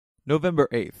November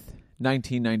 8th,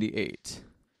 1998.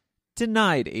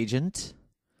 Denied, Agent.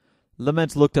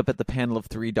 Lament looked up at the panel of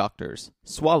 3 doctors,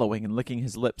 swallowing and licking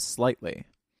his lips slightly.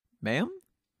 Ma'am?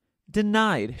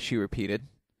 Denied, she repeated.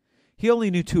 He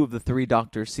only knew 2 of the 3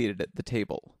 doctors seated at the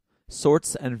table,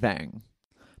 Sorts and Vang.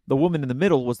 The woman in the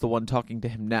middle was the one talking to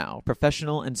him now,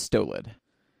 professional and stolid.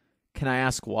 Can I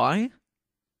ask why?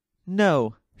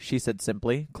 No, she said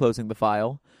simply, closing the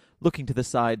file, looking to the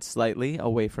side slightly,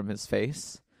 away from his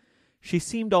face. She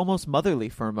seemed almost motherly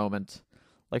for a moment,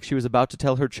 like she was about to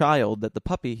tell her child that the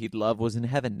puppy he'd love was in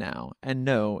heaven now, and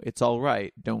no, it's all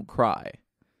right, don't cry.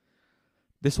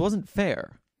 This wasn't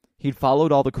fair. He'd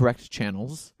followed all the correct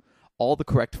channels, all the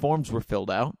correct forms were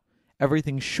filled out,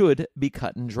 everything should be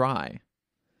cut and dry.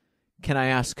 Can I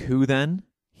ask who, then?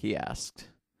 He asked.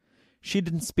 She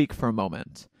didn't speak for a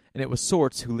moment, and it was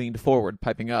Sorts who leaned forward,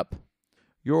 piping up.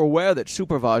 You're aware that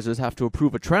supervisors have to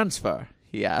approve a transfer?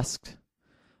 He asked.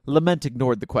 Lament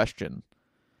ignored the question.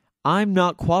 I'm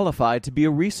not qualified to be a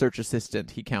research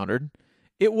assistant, he countered.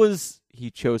 It was,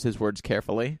 he chose his words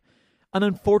carefully, an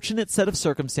unfortunate set of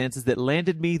circumstances that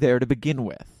landed me there to begin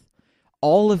with.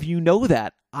 All of you know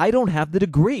that. I don't have the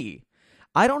degree.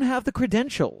 I don't have the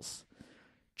credentials.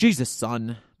 Jesus,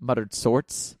 son, muttered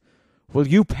Sorts. Will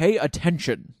you pay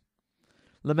attention?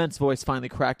 Lament's voice finally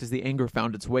cracked as the anger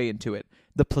found its way into it,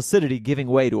 the placidity giving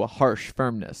way to a harsh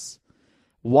firmness.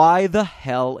 Why the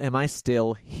hell am I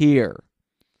still here?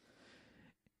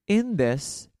 In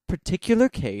this particular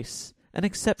case, an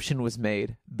exception was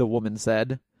made, the woman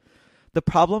said. The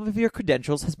problem of your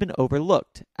credentials has been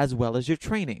overlooked, as well as your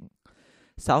training.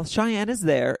 South Cheyenne is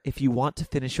there if you want to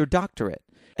finish your doctorate,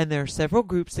 and there are several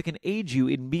groups that can aid you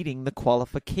in meeting the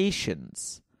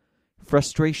qualifications.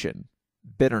 Frustration.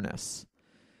 Bitterness.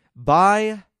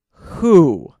 By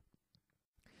who?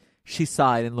 She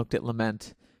sighed and looked at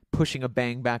Lament, pushing a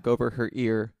bang back over her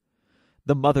ear.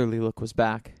 The motherly look was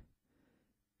back.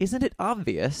 Isn't it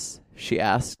obvious? She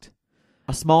asked.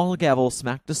 A small gavel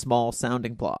smacked a small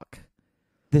sounding block.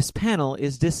 This panel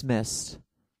is dismissed.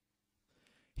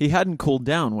 He hadn't cooled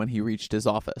down when he reached his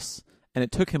office, and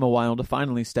it took him a while to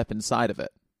finally step inside of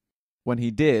it. When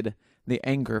he did, the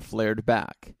anger flared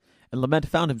back, and Lament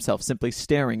found himself simply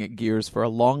staring at Gears for a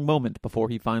long moment before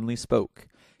he finally spoke,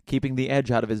 keeping the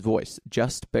edge out of his voice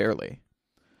just barely.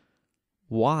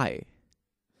 Why?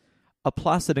 A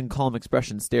placid and calm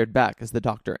expression stared back as the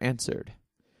doctor answered.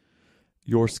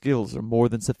 Your skills are more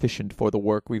than sufficient for the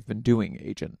work we've been doing,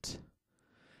 Agent.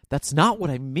 That's not what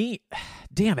I mean.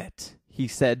 Damn it, he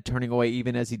said, turning away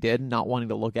even as he did, not wanting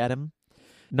to look at him,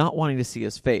 not wanting to see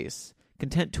his face,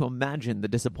 content to imagine the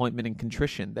disappointment and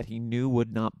contrition that he knew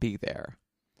would not be there.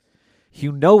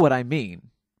 You know what I mean.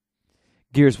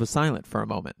 Gears was silent for a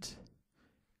moment.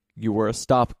 You were a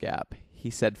stopgap, he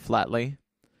said flatly.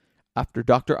 After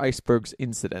Dr. Iceberg's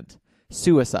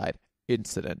suicide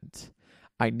incident,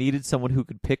 I needed someone who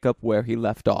could pick up where he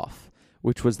left off,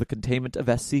 which was the containment of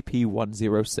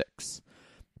SCP-106.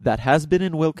 That has been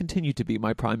and will continue to be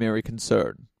my primary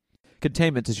concern.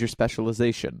 Containment is your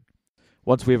specialization.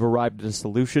 Once we have arrived at a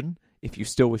solution, if you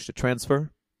still wish to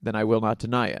transfer, then I will not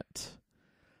deny it.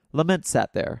 Lament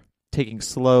sat there, taking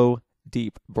slow,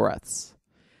 deep breaths.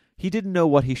 He didn't know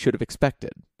what he should have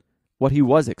expected, what he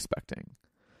was expecting.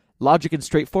 Logic and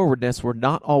straightforwardness were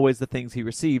not always the things he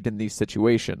received in these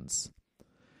situations.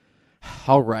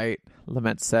 All right,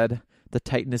 Lament said, the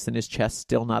tightness in his chest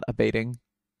still not abating.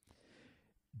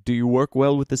 Do you work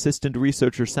well with Assistant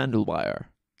Researcher Sandelmeyer?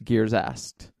 Gears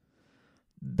asked.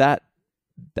 That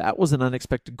was an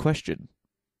unexpected question.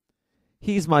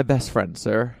 He's my best friend,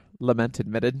 sir, Lament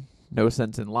admitted. No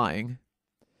sense in lying.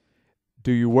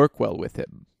 Do you work well with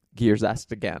him? Gears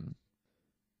asked again.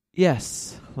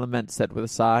 Yes, Lament said with a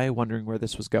sigh, wondering where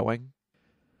this was going.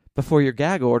 Before your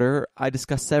gag order, I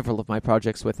discussed several of my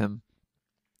projects with him.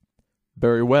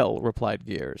 Very well, replied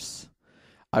Gears.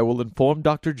 I will inform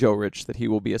Dr. Jorich that he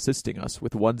will be assisting us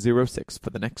with 106 for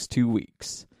the next 2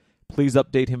 weeks. Please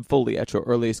update him fully at your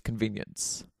earliest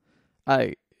convenience.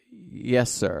 Yes,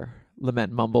 sir,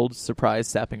 Lament mumbled, surprise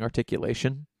sapping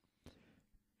articulation.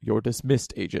 You're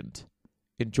dismissed, Agent.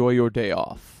 Enjoy your day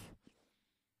off.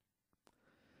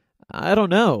 I don't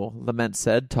know, Lament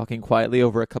said, talking quietly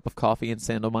over a cup of coffee in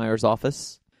Sandelmeyer's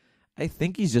office. I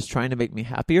think he's just trying to make me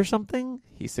happy or something,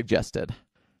 he suggested.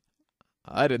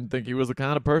 I didn't think he was the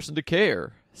kind of person to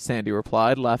care, Sandy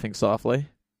replied, laughing softly.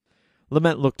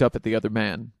 Lament looked up at the other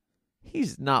man.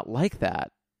 He's not like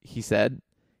that, he said.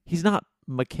 He's not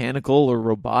mechanical or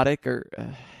robotic or...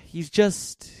 he's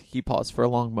just... He paused for a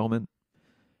long moment.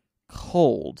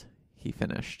 Cold, he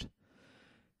finished.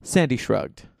 Sandy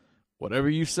shrugged. Whatever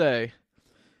you say.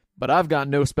 But I've got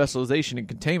no specialization in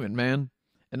containment, man.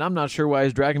 And I'm not sure why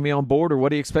he's dragging me on board or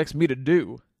what he expects me to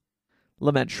do.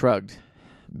 Lament shrugged.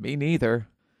 Me neither.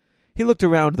 He looked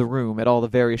around the room at all the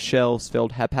various shelves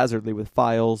filled haphazardly with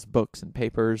files, books, and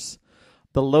papers.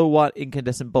 The low-watt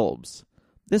incandescent bulbs.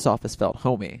 This office felt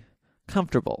homey,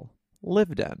 comfortable,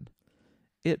 lived in.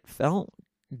 It felt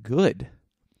good.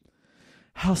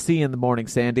 "I'll see you in the morning,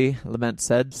 Sandy," Lament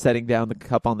said, setting down the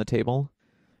cup on the table.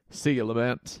 "See you,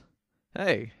 Lament.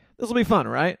 Hey, this'll be fun,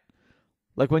 right?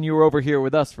 Like when you were over here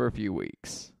with us for a few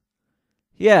weeks."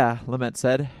 "Yeah," Lament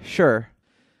said. "Sure."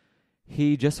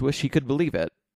 He just wished he could believe it.